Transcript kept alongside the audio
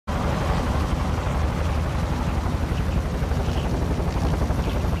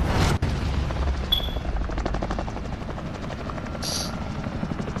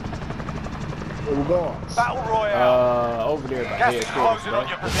Battle Royale. Over there by Gas is headquarters, closing bro. on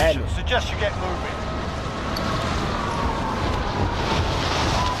your What's position. happening? Suggest you get moving.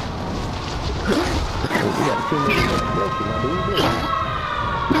 We got 2 minutes of smoking now, dude.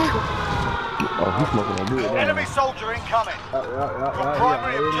 Oh, he's smoking that good. Enemy soldier incoming. Your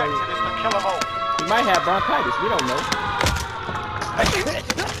primary objective is to kill them all. He might have bronchitis. We don't know.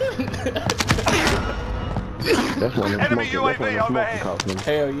 That's one of them Enemy smoking. That's one UAV of them overhead. smoking coughs.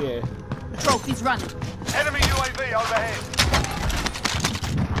 Hell yeah. Trophies running. Enemy UAV overhead.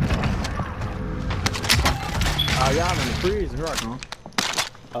 Y'all in the freeze, right, huh?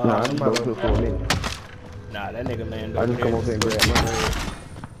 Nah, I'm about to put 4 minutes. Nah, that nigga man. I just come over and grab my bread.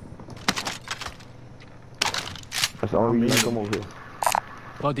 That's the only reason I come over here.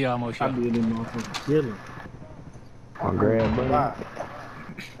 Body armor I here. be in them motherfuckers killing. I grab bread.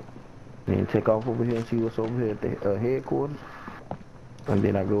 Then take off over here and see what's over here at the headquarters. And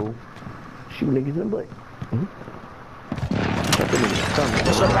then I go shoot niggas in the butt.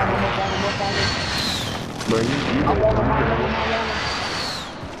 What's up,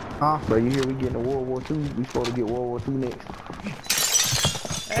 Bro, you hear we getting to World War II? We supposed to get World War II next.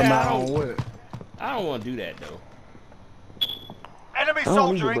 Somebody on with it. I don't want to do that though. Enemy I don't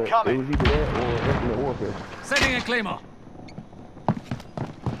soldier either, but incoming. it was either that or Infinite Warfare. Setting a claymore.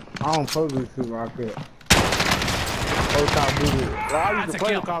 I don't fuck with shit like that. Old Call of Duty. Well, I used That's to a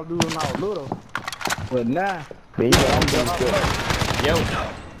play kill. Call of Duty when I was little. But now, Man, you got I'm done. Yo,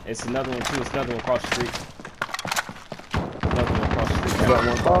 it's another one too. It's another one across the street. Another one across the street. I got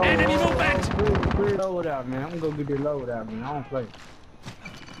one call. Enemy movement. free load out, man. I'm gonna get this load out, man. I don't play.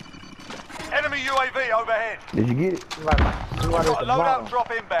 Enemy UAV overhead. Did you get it? Got Got a loadout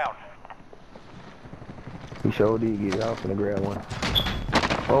drop inbound. We sure did get it. I was gonna grab one.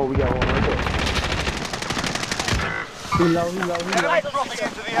 Oh, we got one right there. He low. Enemy dropping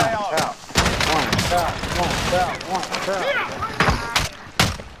into the AR. One.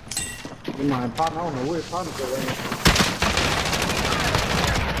 You mind partner? I don't know where partner go in.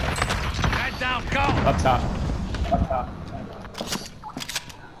 Head down, go. Up top.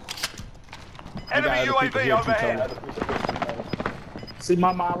 Enemy You got other people UAV here too, overhead. Tony. See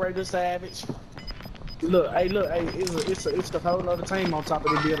my moderator savage. Look, it's the whole other team on top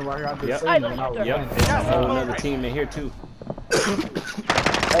of the building right here. I just Yep. seen it when I was Yep. playing. It's a whole another team in here too.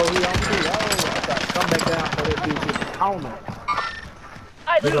 Oh, he on too. Oh, I got come back down for that bitch. I don't know.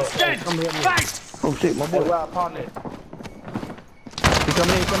 Dead. Come here, man. Fight. Oh shit, my Hey, boy. Wild partner. He come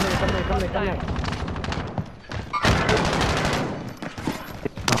in.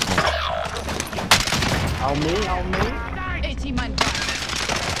 On me. 18 man.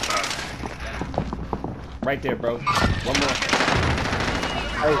 Right there, bro. One more.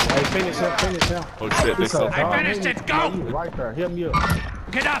 Hey, finish him. Oh shit, they so I finished it. Go. Right there, hit me up.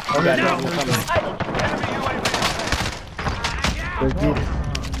 Get up. We got Get another up. one coming. Enemy UAV. Let's get it.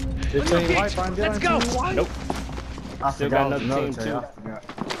 This team white, find Let's go. Nope. I Still forgot got another team, team, too. I forgot.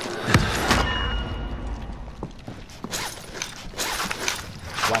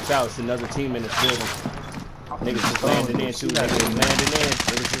 Watch out, it's another team in this building. Niggas just landing in too. Niggas just landing in.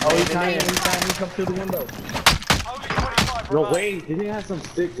 Niggas just Oh, landing in. anytime he come through the window. Only 25 No, remain. wait, he didn't have some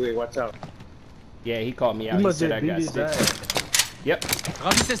sticks with it, watch out. Yeah, he called me out. He He must said have I beat got his sticks. ass. Yep.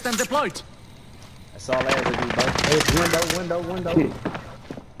 Robbie system deployed. That's all I ever do, bro. Hey, window. Shit.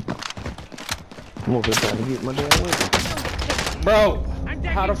 I'm over here trying to get my damn weapon. Bro,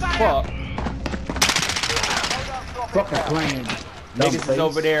 how the fuck? Fucking playing. Niggas is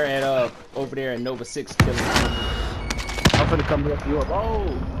over there at Nova 6 killing. I'm finna come help you up. Oh!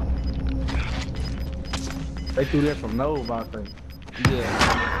 They threw that from Nova, I think.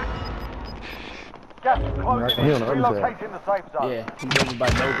 Yeah, Gas is closing. He on the other side. Relocating the safe zone. yeah. He's over by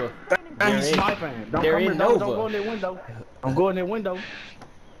Nova. Dang, he's They're in- sniping. Don't they're come in in, don't Nova. go in that window. I'm going in that window.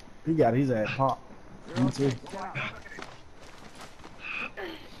 He got his ass popped. Me too.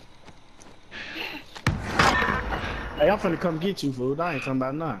 Hey, I'm finna come get you, fool. I ain't talking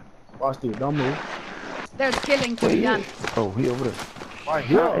about nothing. Watch this, don't move. There's killing to Where be he done. at? Oh, he over there. Right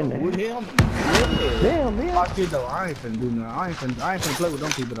Yeah, here, in there. with him. Yeah. Damn, man. Watch this though. I ain't finna do nothing. I ain't finna play with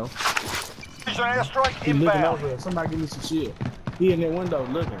them people though. Precision airstrike He looking inbound. over here. Somebody give me some shit. He in that window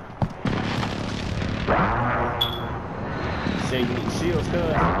looking. Say you need shields, cuz.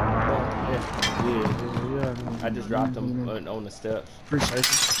 Yeah. Yeah. I just dropped them on the steps. Appreciate you.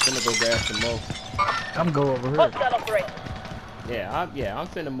 Finna go grab some more. I'm go over here. Yeah, I'm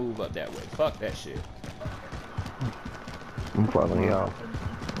finna move up that way. Fuck that shit. I'm following y'all.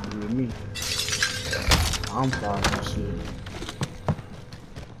 With me. I'm following that shit.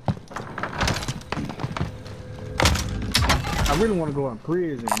 I really want to go in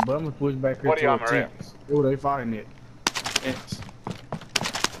prison, but I'm gonna push back here What are to y'all, the Maria? tents. Who they fighting it? X.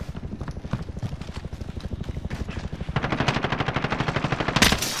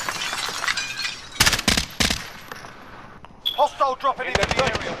 Hostile dropping into the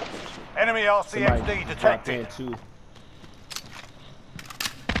area. Enemy RCXD detected. Too.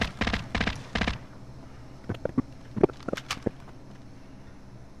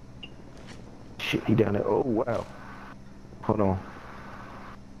 Shit, he down there. Oh wow. Hold on.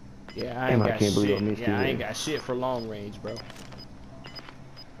 Yeah, I ain't got can't believe I shit. missed Yeah, I it. ain't got shit for long range, bro.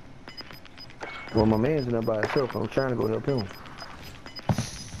 Well, my man's in there by himself. I'm trying to go help him.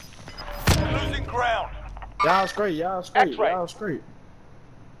 Losing ground. Y'all straight. Y'all straight. X-ray. Y'all straight.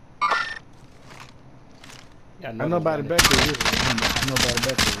 Yeah, Ain't nobody back there with it. Ain't nobody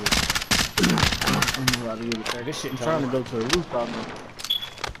back there with it. Ain't nobody with it. This shit I'm trying to go to the rooftop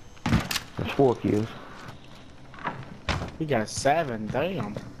now. There's 4 kills. He got 7.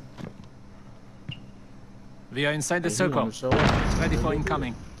 Damn. We are inside the He circle. wanna show up. Ready for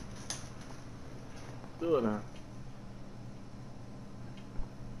incoming. Do it now.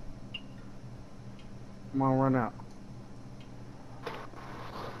 Come on, run out.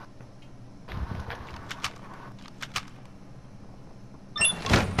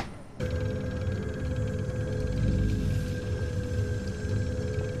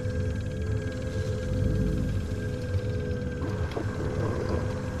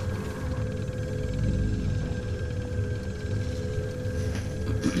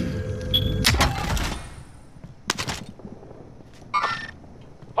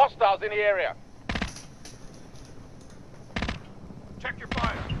 Hostiles in the area. Check your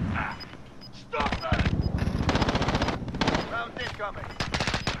fire. Stop that! Round incoming.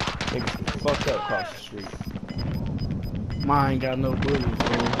 Niggas fucked up across the street. Mine ain't got no bullets,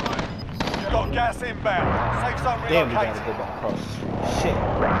 man. Got gas inbound. Safe zone Damn, we gotta relocated. go back across the street. Shit.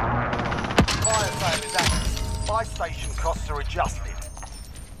 Fire sale is active. Buy station costs are adjusted.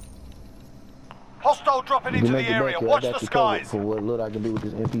 Hostile dropping You into can the make it area. back here. Watch I got the you covered skies. for what little I can do with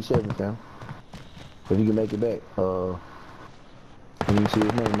this MP7, fam. If you can make it back, let me see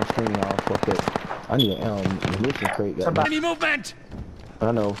his name. My screen all fucked up. I need an munition crate. Got Enemy movement!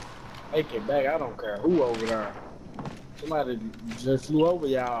 I know. Take it back. I don't care who over there. Somebody just flew over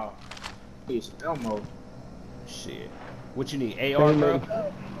y'all. Piece of Elmo. Shit. What you need? AR, bro?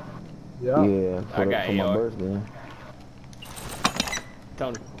 Yeah. Yeah, I got for my AR. birthday.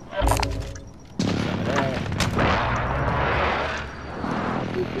 Tony.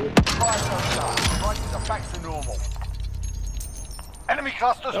 Fire sale done. Prices are back to normal. Enemy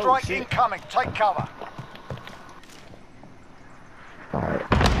cluster Oh, strike shit. incoming. Take cover. Alright.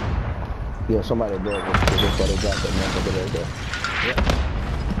 Yeah, somebody broke it. That's why they dropped that number right there. Yep.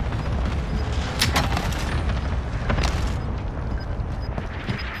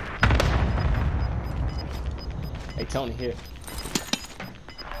 Hey, Tony, here.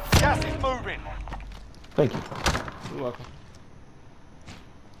 Gas is moving. Thank you. You're welcome.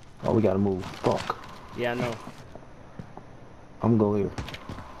 Oh, we gotta move. Fuck. Yeah, I know. I'm going here.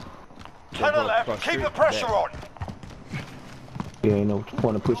 To the go left. across Keep street. the pressure Yeah. on. Yeah, ain't no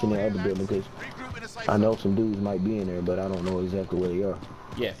point of pushing the other building because I know some dudes might be in there, but I don't know exactly where they are.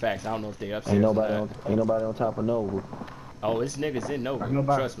 Yeah, facts. I don't know if they upstairs. Ain't or nobody not. on. Ain't nobody on top of Nova. Oh, it's niggas in Nova. Ain't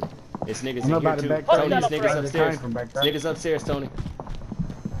nobody- Trust me. It's niggas Ain't in here nobody too. back there. Tony, it's niggas Nobody upstairs. came from back there. Niggas upstairs, Tony.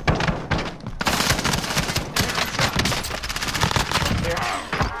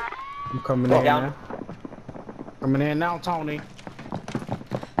 I'm coming in now. Coming in now, Tony.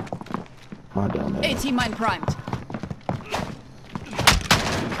 My dumb ass. AT mine primed.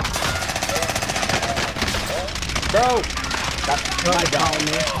 Bro! My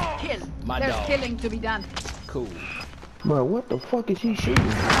dog. Kill. My There's dog. killing to be done. Cool. Bro, what the fuck is he shooting?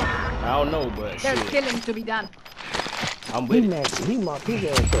 I don't know, but There's shit. killing to be done. I'm He with it. mocked his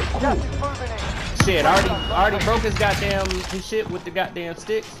ass up. Gas is moving in. Shit, already broke his goddamn his shit with the goddamn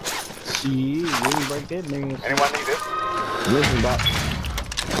sticks. Shit, we didn't break that nigga. Anyone need it? Listen,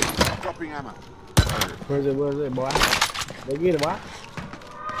 Bob. Dropping ammo. Where's it, boy? Go get it, boy.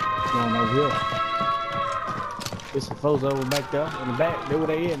 No, over here. There's some folks over back there in the back. They were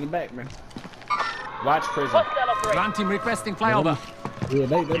they in the back, man. Watch prison. Ground team requesting flyover. Yeah,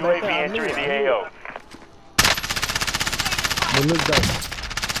 they back there. entering the AO. They look dope.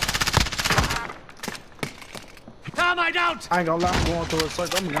 Thermite out! I ain't gonna lie, I'm going through a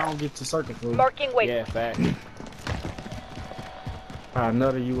circle. I'm gonna get to circle for you. Marking wait. Yeah, fact.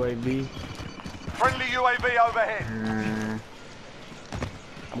 Another UAV. Friendly UAV overhead.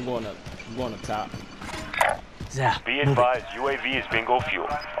 I'm going up top. There. Be advised, UAV is bingo fuel.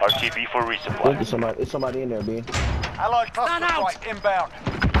 RTB for Think resupply. it's somebody in there, Ben. Allied cluster Stand out. strike inbound.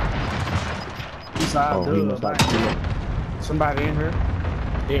 He's Side Oh, he door, must not see it. somebody in here.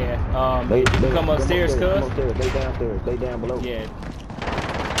 Yeah. They You can come upstairs, Come cuz. upstairs. They downstairs. They down below. Yeah.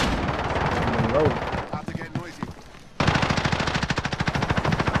 About to get noisy.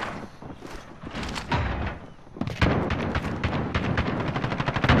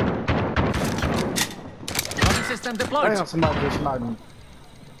 Rocket system deployed. Damn, somebody.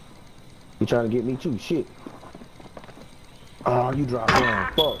 You trying to get me too? Shit. Oh, you dropped down.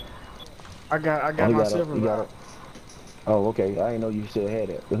 Fuck. I got Oh, my you got silver it. You got rod. it. Oh, okay. I didn't know you still had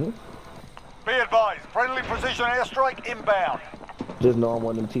that. Be advised, friendly precision airstrike inbound. Just know I'm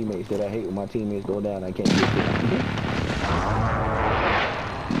one of them teammates that I hate when my teammates go down. I can't get it.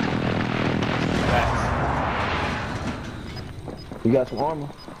 You got some armor?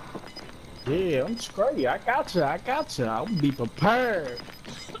 Yeah, I'm straight. I got you. I'll be prepared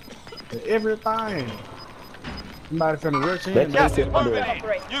for everything. Somebody finna rush in. That's Gas it. is moving in.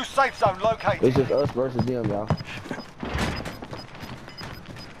 New safe zone located. It's just us versus them, y'all.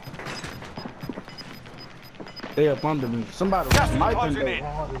 They up under me. Somebody Gas is sniping closing me. in.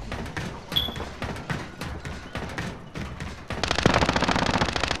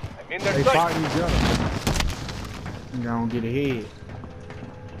 In their They sight. fighting each other. You gonna get ahead.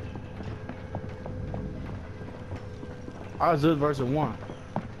 I was just versus one.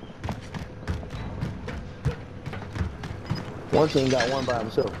 One team got one by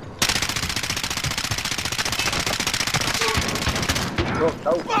himself.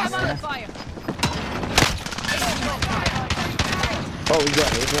 I'm under fire. Oh, we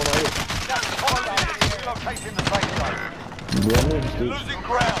got it. It's one right Gas is closing in. Relocating the safe zone. here. Yeah, niggas, Losing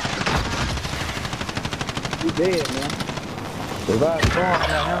ground. You dead, man. survive.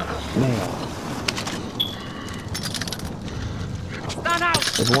 Man, Stand out.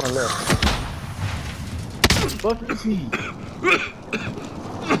 there's one left. Fuck is he?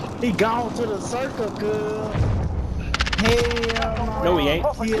 He gone to the circle, girl. Hell No, he ain't.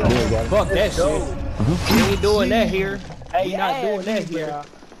 You ain't got it. Fuck that shit. We ain't doing that here. We not doing that here.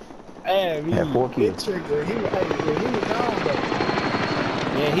 Hey, Had 4 kills. He was gone, though.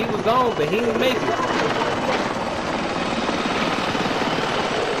 Yeah, he was gone, but he didn't make it.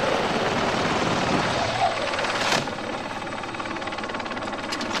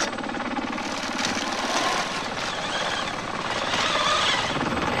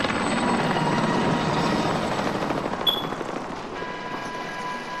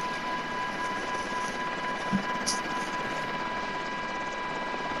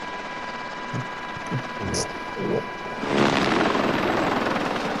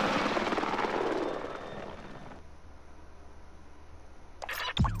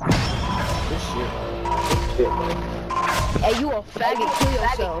 Hey, you a faggot, kill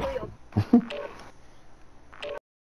yourself.